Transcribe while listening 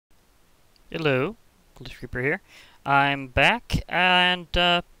Hello, Glitch Creeper here. I'm back, and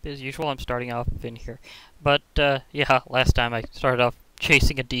as usual, I'm starting off in here. But yeah, last time I started off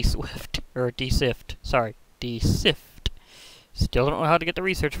chasing a D-Swift, or a D-Sift. Sorry, D-Sift. Still don't know how to get the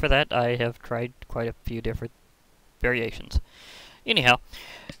research for that. I have tried quite a few different variations. Anyhow,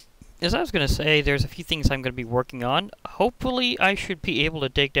 as I was going to say, there's a few things I'm going to be working on. Hopefully, I should be able to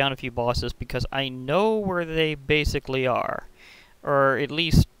take down a few bosses because I know where they basically are, or at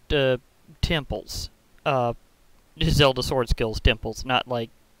least temples. Uh, Zelda sword skills temples, not like,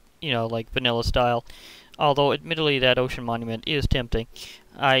 like vanilla style. Although, admittedly, that ocean monument is tempting.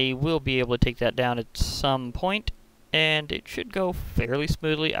 I will be able to take that down at some point, and it should go fairly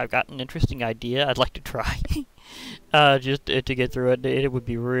smoothly. I've got an interesting idea I'd like to try. Just to get through it. It would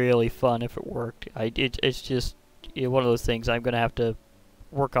be really fun if it worked. It's just one of those things I'm going to have to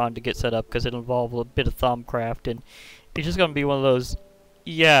work on to get set up, because it'll involve a bit of thumbcraft, and it's just going to be one of those,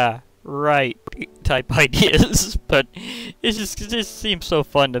 yeah, right type ideas. But it just seems so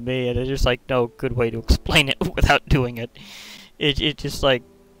fun to me, and there's just like no good way to explain it without doing it. It's just like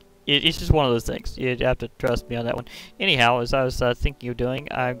it's just one of those things. You'd have to trust me on that one. Anyhow, as I was thinking of doing,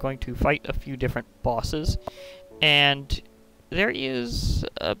 I'm going to fight a few different bosses, and there is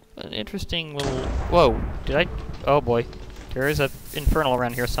an interesting little. Whoa! Did I? Oh boy! There is an infernal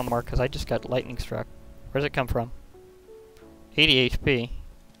around here somewhere, because I just got lightning struck. Where's it come from? 80 HP.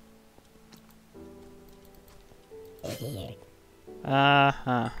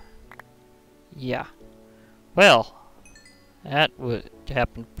 Uh-huh. Yeah. Well, that would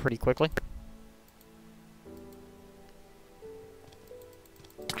happen pretty quickly.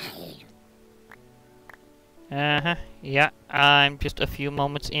 Uh-huh. Yeah, I'm just a few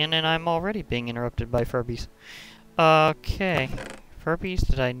moments in, and I'm already being interrupted by Furbies. Okay. Furbies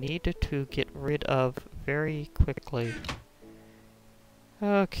that I need to get rid of very quickly.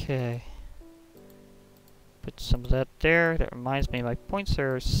 Okay. Put some of that there. That reminds me, my points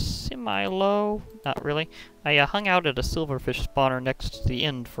are semi-low. Not really. I hung out at a silverfish spawner next to the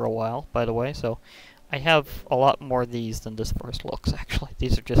end for a while, by the way, so I have a lot more of these than this first looks, actually.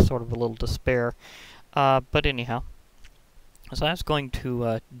 These are just sort of a little to spare. But anyhow, so I was going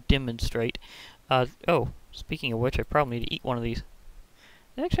to demonstrate. Oh, speaking of which, I probably need to eat one of these.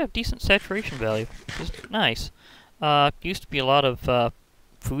 They actually have decent saturation value, which is nice. Used to be a lot of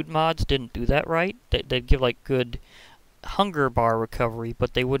food mods didn't do that right. They'd give like good hunger bar recovery,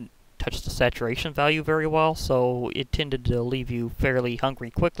 but they wouldn't touch the saturation value very well, so it tended to leave you fairly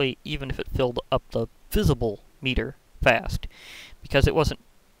hungry quickly, even if it filled up the visible meter fast, because it wasn't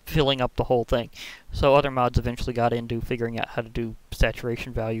filling up the whole thing. So other mods eventually got into figuring out how to do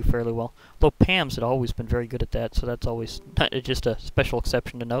saturation value fairly well. Though Pam's had always been very good at that, so that's always just a special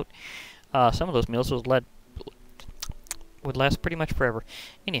exception to note. Some of those meals would last pretty much forever.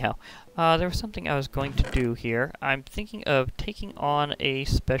 Anyhow, there was something I was going to do here. I'm thinking of taking on a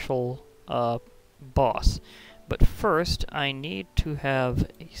special boss. But first, I need to have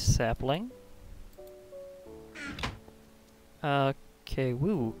a sapling. Okay,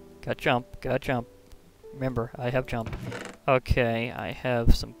 woo. Got jump, got jump. Remember, I have jump. Okay, I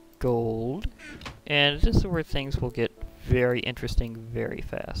have some gold. And this is where things will get very interesting very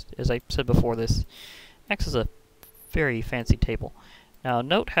fast. As I said before, this acts as a very fancy table. Now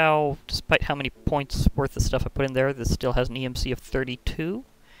note how, despite how many points worth of stuff I put in there, this still has an EMC of 32.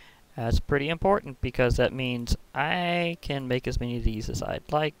 That's pretty important, because that means I can make as many of these as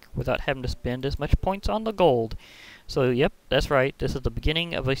I'd like without having to spend as much points on the gold. So yep, that's right, this is the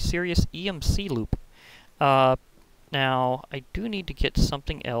beginning of a serious EMC loop. Now, I do need to get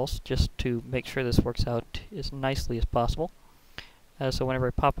something else just to make sure this works out as nicely as possible. So whenever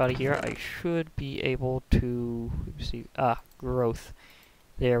I pop out of here, I should be able to, see, growth.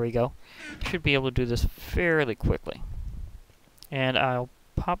 There we go. Should be able to do this fairly quickly. And I'll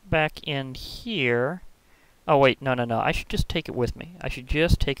pop back in here. Oh wait, no, I should just take it with me. I should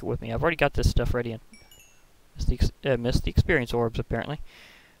just take it with me. I've already got this stuff ready. And missed the experience orbs, apparently.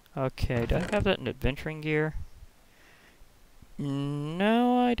 Okay, do I have that in adventuring gear?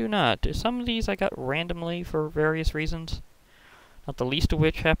 No, I do not. Some of these I got randomly for various reasons. Not the least of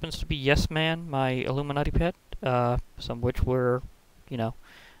which happens to be Yes Man, my Illuminati pet. Some of which were,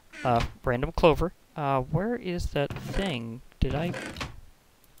 random clover. Where is that thing? Did I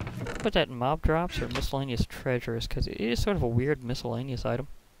put that in mob drops or miscellaneous treasures? Because it is sort of a weird miscellaneous item.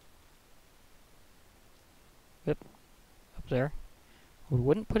 Yep, up there. We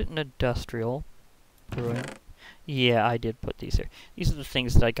wouldn't put it in industrial. Brewing. Yeah, I did put these here. These are the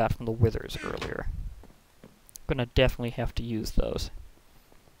things that I got from the withers earlier. Gonna definitely have to use those.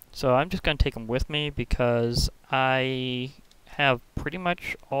 So I'm just gonna take them with me because I have pretty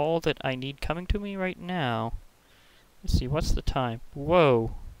much all that I need coming to me right now. Let's see, what's the time?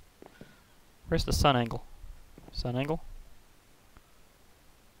 Whoa! Where's the sun angle? Sun angle?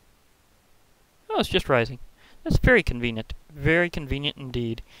 Oh, it's just rising. That's very convenient. Very convenient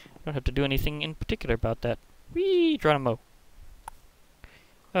indeed. I don't have to do anything in particular about that. Whee! Geronimo.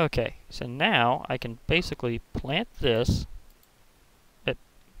 Okay, so now I can basically plant this,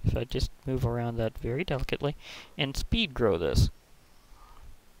 if I just move around that very delicately, and speed grow this.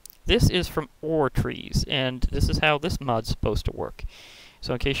 This is from ore trees, and this is how this mod's supposed to work.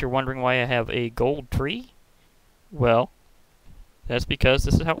 So in case you're wondering why I have a gold tree, well, that's because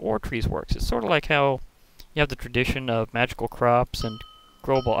this is how ore trees works. It's sort of like how you have the tradition of magical crops and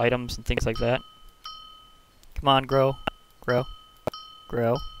growable items and things like that. Come on, grow, grow,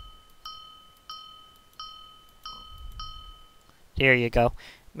 grow. There you go.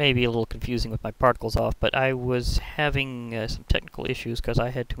 Maybe a little confusing with my particles off, but I was having some technical issues because I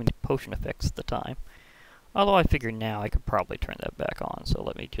had too many potion effects at the time. Although I figure now I could probably turn that back on, so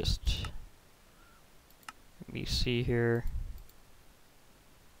let me see here.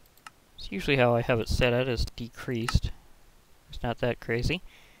 It's usually how I have it set at, is decreased. It's not that crazy.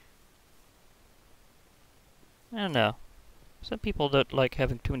 I don't know. Some people don't like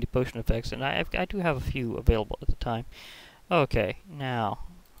having too many potion effects, and I do have a few available at the time. Okay, now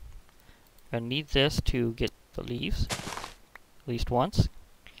I'm gonna need this to get the leaves, at least once.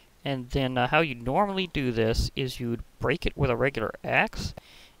 And then how you normally do this is you'd break it with a regular axe.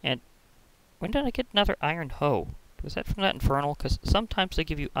 And when did I get another iron hoe? Was that from that infernal? Because sometimes they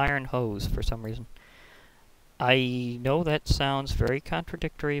give you iron hoes for some reason. I know that sounds very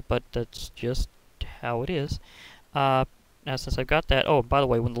contradictory, but that's just how it is. Now, since I've got that... Oh, by the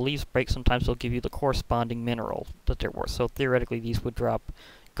way, when the leaves break, sometimes they'll give you the corresponding mineral that they're worth. So, theoretically, these would drop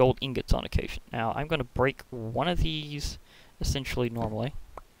gold ingots on occasion. Now, I'm going to break one of these, essentially, normally.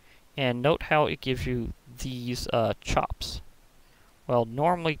 And note how it gives you these chops. Well,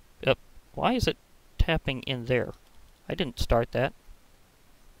 normally... why is it tapping in there? I didn't start that.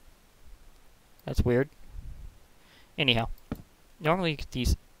 That's weird. Anyhow, normally you get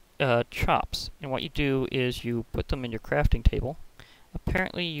these chops, and what you do is you put them in your crafting table.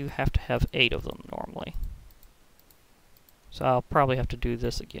 Apparently you have to have 8 of them normally. So I'll probably have to do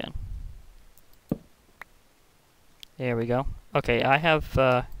this again. There we go. Okay, I have,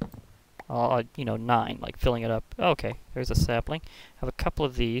 you know, 9, like filling it up. Okay, there's a sapling. I have a couple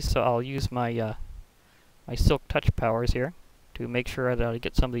of these, so I'll use my, my silk touch powers here to make sure that I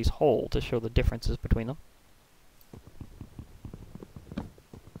get some of these whole to show the differences between them.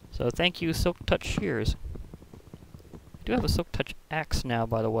 So thank you, Silk Touch Shears. I do have a Silk Touch axe now,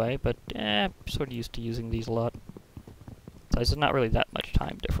 by the way, but I'm sort of used to using these a lot. So there's not really that much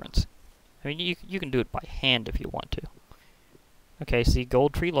time difference. I mean, you can do it by hand if you want to. Okay, see,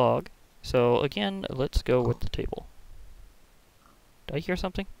 gold tree log. So again, let's go with the table. Did I hear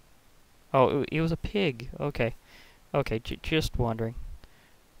something? Oh, it was a pig. Okay. Okay, just wondering.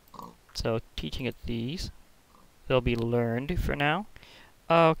 So teaching it these. They'll be learned for now.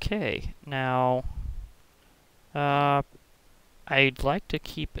 Okay, now, I'd like to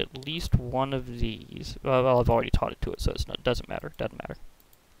keep at least one of these. Well, I've already taught it to it, so it doesn't matter.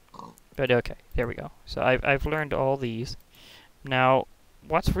 But okay, there we go. So I've learned all these. Now,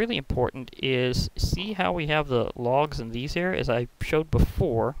 what's really important is see how we have the logs in these here, as I showed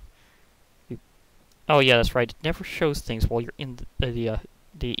before. Oh yeah, that's right. It never shows things while you're in the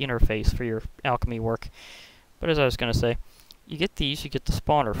interface for your alchemy work. But as I was going to say, you get these, you get the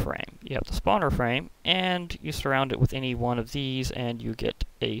spawner frame. You have the spawner frame, and you surround it with any one of these, and you get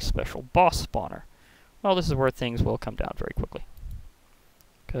a special boss spawner. Well, this is where things will come down very quickly.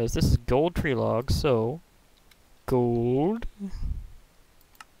 Because this is gold tree log, so... gold...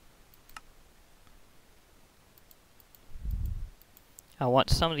 I want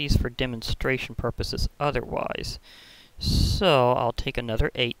some of these for demonstration purposes otherwise. So, I'll take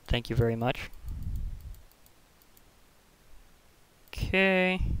another 8, thank you very much.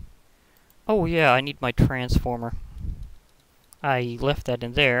 Okay. Oh yeah, I need my transformer. I left that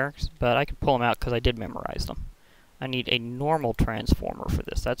in there, but I can pull them out because I did memorize them. I need a normal transformer for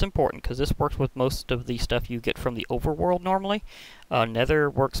this. That's important because this works with most of the stuff you get from the overworld normally. Nether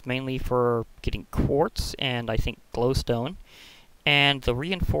works mainly for getting quartz and I think glowstone. And the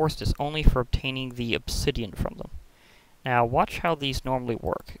reinforced is only for obtaining the obsidian from them. Now watch how these normally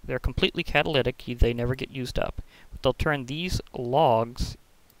work. They're completely catalytic, they never get used up. But they'll turn these logs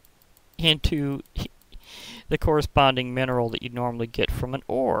into the corresponding mineral that you'd normally get from an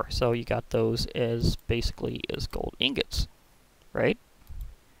ore. So you got those as basically as gold ingots, right?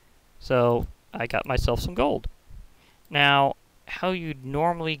 So I got myself some gold. Now how you'd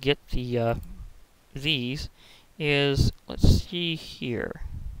normally get the these is, let's see here.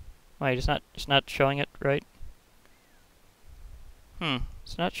 Wait, it's not showing it right.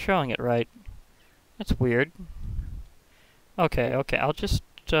 It's not showing it right. That's weird. Okay, I'll just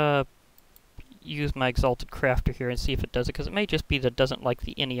use my Exalted Crafter here and see if it does it, because it may just be that it doesn't like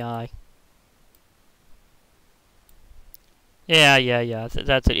the NEI. Yeah.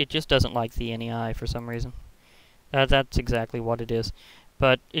 That's it. It just doesn't like the NEI for some reason. That's exactly what it is.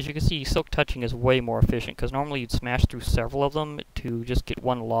 But as you can see, silk touching is way more efficient, because normally you'd smash through several of them to just get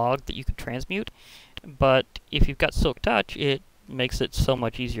one log that you can transmute. But if you've got silk touch, it makes it so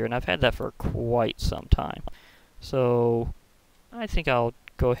much easier, and I've had that for quite some time. So I think I'll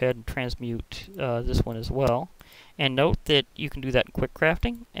go ahead and transmute this one as well. And note that you can do that in quick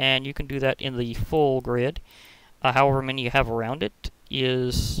crafting, and you can do that in the full grid. However many you have around it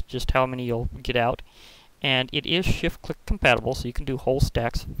is just how many you'll get out. And it is shift-click compatible, so you can do whole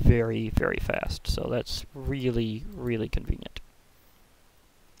stacks very, very fast. So that's really, really convenient.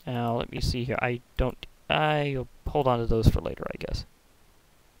 Now, let me see here. I'll hold on to those for later, I guess.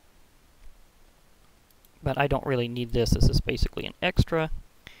 But I don't really need this. This is basically an extra.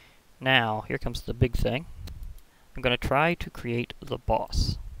 Now, here comes the big thing. I'm going to try to create the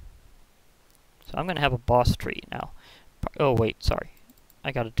boss. So I'm going to have a boss tree now. Oh, wait, sorry.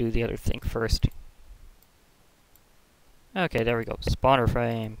 I got to do the other thing first. Okay, there we go. Spawner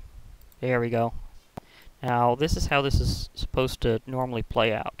frame. There we go. Now, this is how this is supposed to normally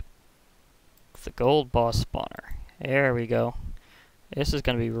play out. The gold boss spawner. There we go. This is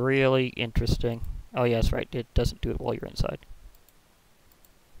going to be really interesting. Oh, yeah, that's right. It doesn't do it while you're inside.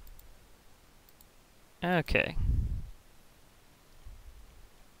 Okay.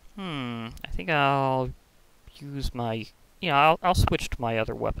 I think I'll use my... Yeah, I'll switch to my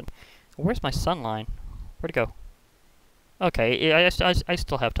other weapon. Where's my sunline? Where'd it go? Okay, I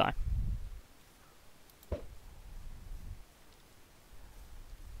still have time.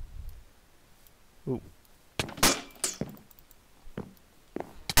 Ooh.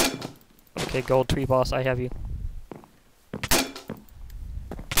 Okay, gold tree boss, I have you.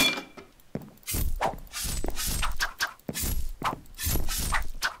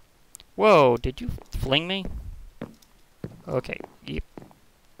 Whoa, did you fling me? Okay, yep.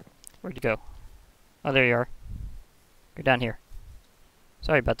 Where'd you go? Oh, there you are. You're down here.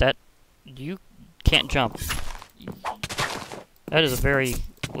 Sorry about that. You can't jump. That is a very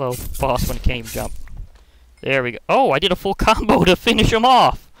low boss when it can't even jump. There we go. Oh, I did a full combo to finish him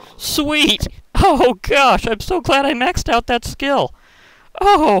off! Sweet! Oh gosh, I'm so glad I maxed out that skill.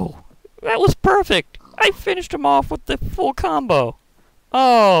 Oh, that was perfect! I finished him off with the full combo.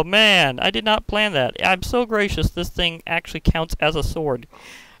 Oh man, I did not plan that. I'm so gracious this thing actually counts as a sword.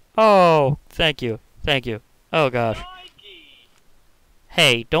 Oh, thank you. Thank you. Oh gosh.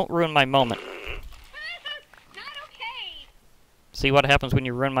 Hey, don't ruin my moment. Not okay. See what happens when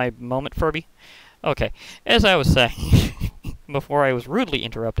you ruin my moment, Furby? Okay, as I was saying, before I was rudely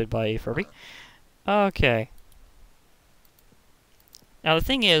interrupted by a Furby. Okay. Now the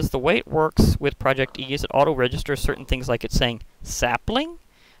thing is, the way it works with Project E is it auto-registers certain things like it's saying sapling.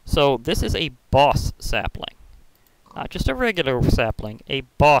 So this is a boss sapling. Not just a regular sapling, a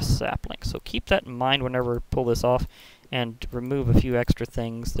boss sapling. So keep that in mind whenever you pull this off, and remove a few extra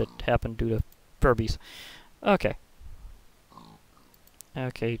things that happen due to Furbies. Okay.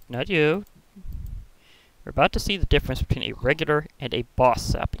 Okay, not you. We're about to see the difference between a regular and a boss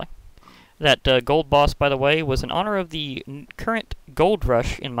sapling. That gold boss, by the way, was in honor of the current gold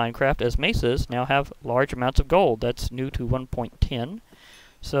rush in Minecraft, as mesas now have large amounts of gold. That's new to 1.10.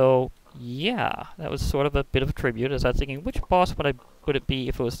 So, yeah, that was sort of a bit of a tribute, as I was thinking, which boss would it be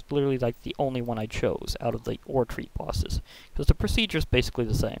if it was literally like the only one I chose out of the ore tree bosses? Because the procedure's basically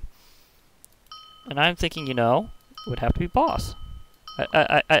the same. And I'm thinking, you know, it would have to be boss.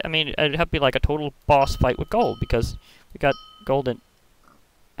 I mean, it'd have to be like a total boss fight with gold, because we got gold in...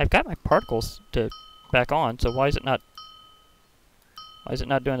 I've got my particles to back on, so why is it not... Why is it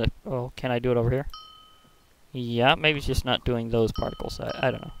not doing the... Oh, can I do it over here? Yeah, maybe it's just not doing those particles. I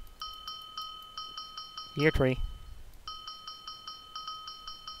don't know. Here, tree.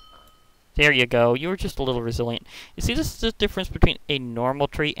 There you go. You were just a little resilient. You see, this is the difference between a normal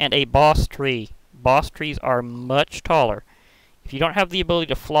tree and a boss tree. Boss trees are much taller. If you don't have the ability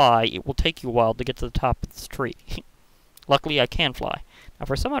to fly, it will take you a while to get to the top of this tree. Luckily, I can fly. Now,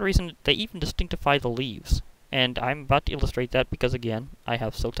 for some odd reason, they even distinctify the leaves. And I'm about to illustrate that because, again, I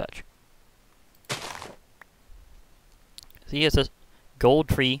have Silk Touch. See, it says gold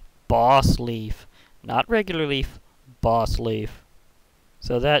tree boss leaf. Not regular leaf, boss leaf.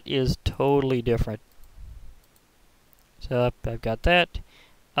 So that is totally different. So I've got that.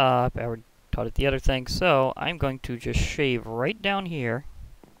 I already taught it the other thing, so I'm going to just shave right down here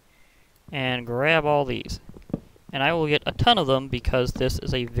and grab all these. And I will get a ton of them because this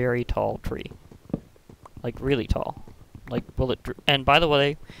is a very tall tree. Like, really tall. Like, and by the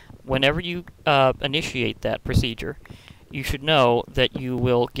way, whenever you initiate that procedure, you should know that you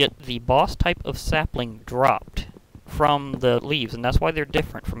will get the boss type of sapling dropped from the leaves, and that's why they're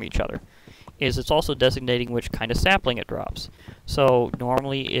different from each other. It's also designating which kind of sapling it drops. So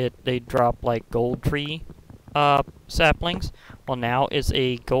normally they drop like gold tree saplings. Well, now it's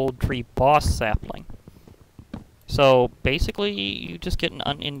a gold tree boss sapling. So basically, you just get an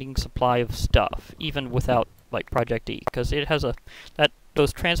unending supply of stuff, even without like Project E, because it has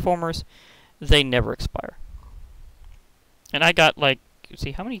those transformers, they never expire. And I got like,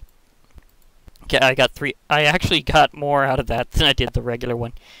 see how many? Yeah, I got 3. I actually got more out of that than I did the regular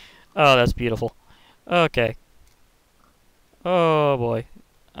one. Oh, that's beautiful. Okay. Oh boy.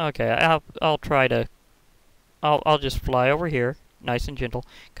 Okay, I'll try to. I'll just fly over here, nice and gentle,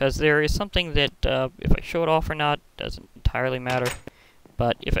 because there is something that if I show it off or not doesn't entirely matter.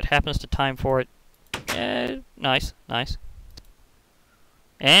 But if it happens to time for it, nice, nice.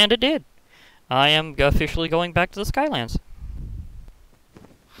 And it did. I am officially going back to the Skylands.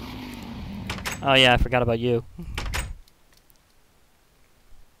 Oh yeah, I forgot about you.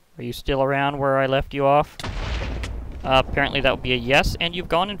 Are you still around where I left you off? Apparently that would be a yes, and you've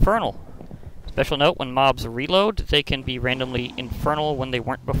gone infernal. Special note, when mobs reload, they can be randomly infernal when they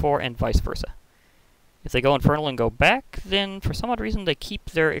weren't before, and vice versa. If they go infernal and go back, then for some odd reason they keep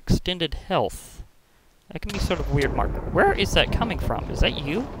their extended health. That can be sort of a weird marker. Where is that coming from? Is that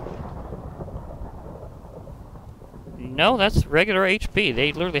you? No, that's regular HP.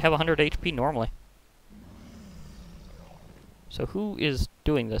 They literally have 100 HP normally. So who is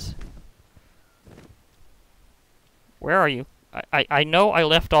doing this? Where are you? I know I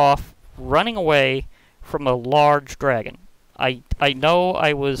left off running away from a large dragon. I know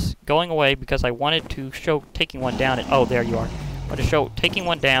I was going away because I wanted to show taking one down. Oh, there you are. I want to show taking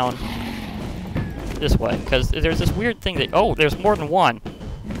one down this way, because there's this weird thing that... Oh, there's more than one.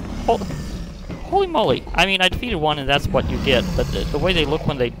 Holy moly. I mean, I defeated one and that's what you get, but the way they look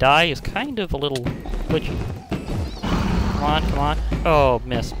when they die is kind of a little glitchy. Come on, come on. Oh,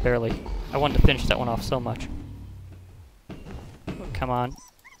 missed, barely. I wanted to finish that one off so much. Come on.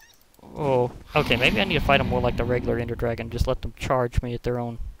 Oh, okay, maybe I need to fight them more like the regular Ender Dragon. Just let them charge me at their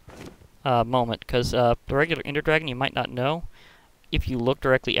own moment, because the regular Ender Dragon, you might not know, if you look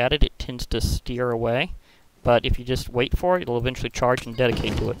directly at it, it tends to steer away. But if you just wait for it, it'll eventually charge and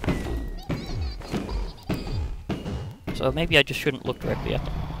dedicate to it. So maybe I just shouldn't look directly at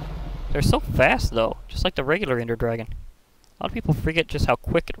them. They're so fast, though, just like the regular Ender Dragon. A lot of people forget just how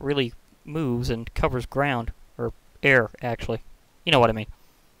quick it really moves and covers ground. Or air, actually. You know what I mean.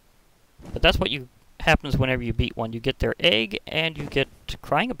 But that's what happens whenever you beat one. You get their egg, and you get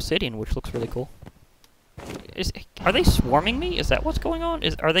Crying Obsidian, which looks really cool. Are they swarming me? Is that what's going on?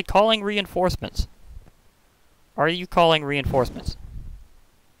 Are they calling reinforcements? Are you calling reinforcements?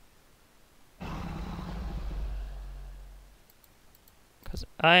 Because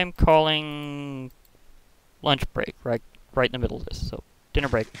I'm calling lunch break, right in the middle of this. So, dinner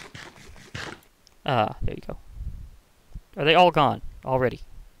break. Ah, there you go. Are they all gone already?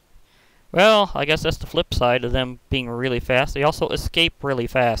 Well, I guess that's the flip side of them being really fast. They also escape really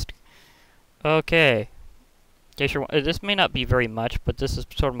fast. Okay. This may not be very much, but this is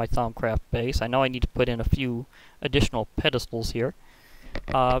sort of my Thaumcraft base. I know I need to put in a few additional pedestals here.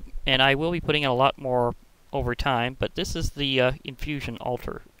 And I will be putting in a lot more over time, but this is the infusion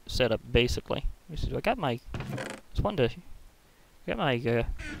altar setup, basically. Let me see, I got my... Just wanted to... I got my...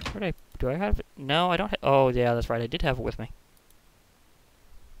 do I have it? No, I don't have... Oh, yeah, that's right. I did have it with me.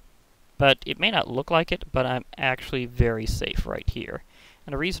 But it may not look like it, but I'm actually very safe right here.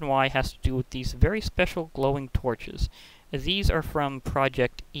 And the reason why has to do with these very special glowing torches. These are from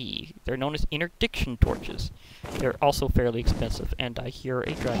Project E. They're known as interdiction torches. They're also fairly expensive, and I hear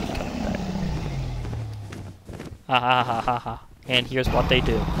a dragon coming back. Ha ha ha ha ha. And here's what they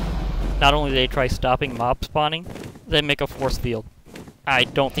do. Not only do they try stopping mob spawning, they make a force field. I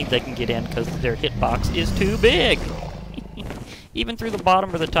don't think they can get in because their hitbox is too big. Even through the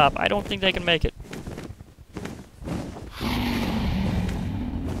bottom or the top, I don't think they can make it.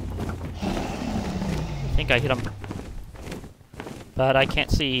 I think I hit them. But I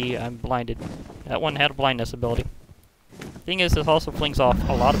can't see, I'm blinded. That one had a blindness ability. Thing is, this also flings off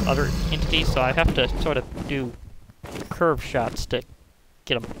a lot of other entities, so I have to sort of do curve shots to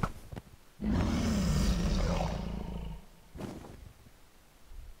get them.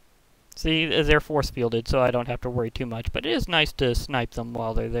 See, they're force fielded, so I don't have to worry too much. But it is nice to snipe them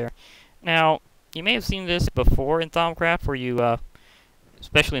while they're there. Now, you may have seen this before in Thaumcraft, where you,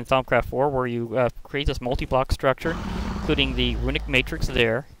 especially in Thaumcraft 4, where you create this multi-block structure, including the runic matrix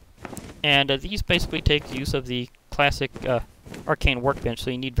there. And these basically take use of the classic arcane workbench,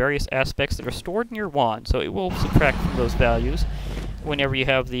 so you need various aspects that are stored in your wand. So it will subtract from those values whenever you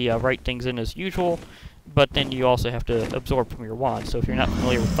have the right things in as usual, but then you also have to absorb from your wand. So if you're not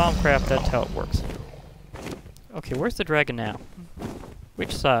familiar with Thaumcraft, that's how it works. Okay, where's the dragon now?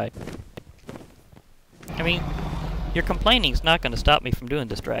 Which side? I mean, your complaining is not going to stop me from doing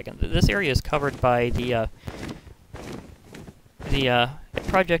this dragon. This area is covered by the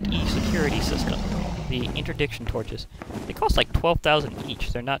Project E security system, the interdiction torches. They cost like 12,000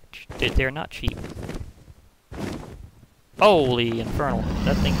 each. They're not cheap. Holy infernal!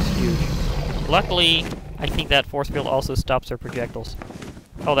 That thing's huge. Luckily, I think that force field also stops their projectiles.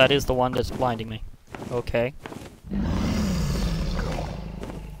 Oh, that is the one that's blinding me. Okay.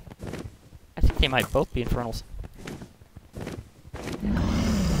 I think they might both be infernals.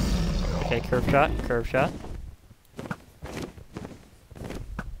 Okay, curve shot, curve shot.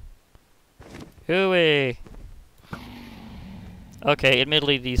 Hooey! Okay,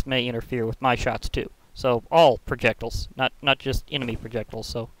 admittedly these may interfere with my shots too. So, all projectiles, not just enemy projectiles,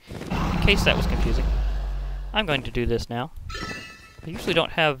 so in case that was confusing. I'm going to do this now. I usually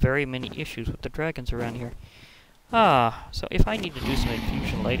don't have very many issues with the dragons around here. So if I need to do some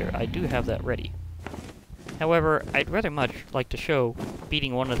infusion later, I do have that ready. However, I'd rather much like to show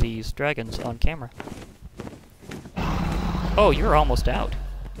beating one of these dragons on camera. Oh, you're almost out.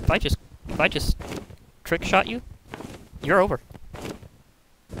 If I just trick shot you, you're over.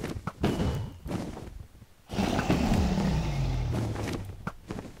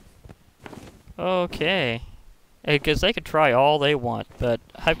 Okay. Because they could try all they want, but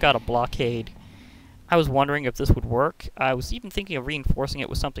I've got a blockade. I was wondering if this would work. I was even thinking of reinforcing it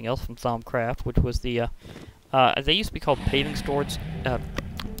with something else from Thaumcraft, which was the, they used to be called paving stones,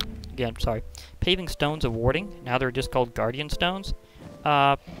 paving stones of warding. Now they're just called guardian stones.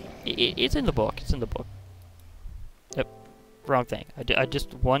 It's in the book. It's in the book. Yep. Wrong thing. I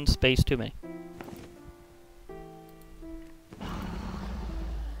just one space too many.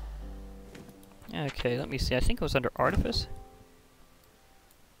 Okay, let me see. I think it was under Artifice.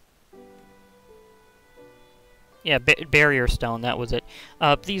 Yeah, barrier stone, that was it.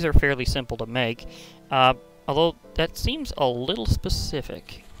 These are fairly simple to make, although that seems a little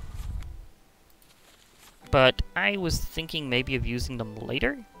specific. But I was thinking maybe of using them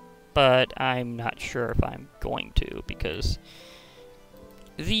later, but I'm not sure if I'm going to, because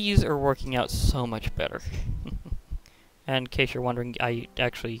these are working out so much better. And in case you're wondering, I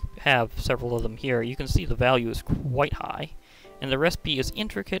actually have several of them here. You can see the value is quite high, and the recipe is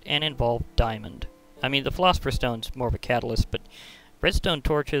intricate and involved diamond. I mean, the Philosopher's Stone's more of a catalyst, but redstone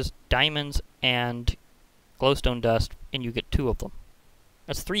torches, diamonds, and glowstone dust, and you get 2 of them.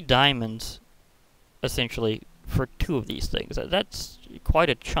 That's 3 diamonds, essentially, for 2 of these things. That's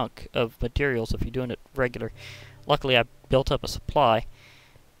quite a chunk of materials if you're doing it regular. Luckily, I built up a supply.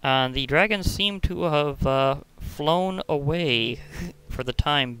 The dragons seem to have flown away for the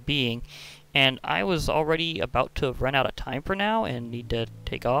time being, and I was already about to run out of time for now and need to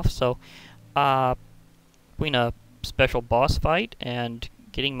take off, so between a special boss fight and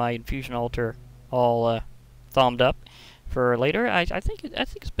getting my infusion altar all thumbed up for later, I think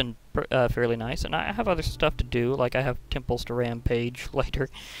it's been fairly nice, and I have other stuff to do, like I have temples to rampage later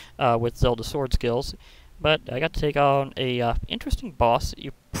with Zelda sword skills. But I got to take on a interesting boss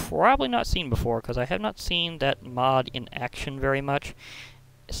you've probably not seen before, because I have not seen that mod in action very much.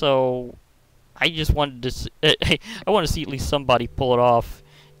 So I just wanted to I want to see at least somebody pull it off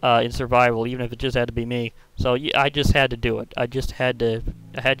in survival, even if it just had to be me. So yeah, I just had to do it. I just had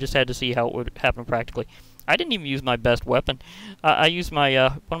to see how it would happen practically. I didn't even use my best weapon. I used my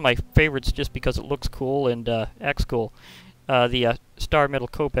one of my favorites just because it looks cool and acts cool. The Star Metal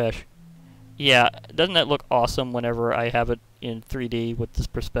Kopesh. Yeah, doesn't that look awesome whenever I have it in 3D with this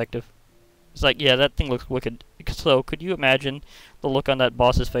perspective? It's like, yeah, that thing looks wicked. So, could you imagine the look on that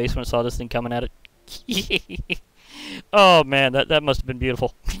boss's face when it saw this thing coming at it? Oh, man, that must have been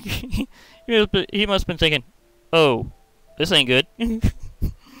beautiful. He must have been thinking, oh, this ain't good.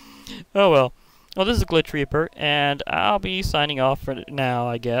 Oh, well. Well, this is Glitch Reaper, and I'll be signing off for now,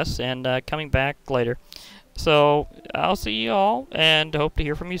 I guess, and coming back later. So, I'll see you all, and hope to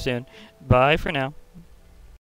hear from you soon. Bye for now.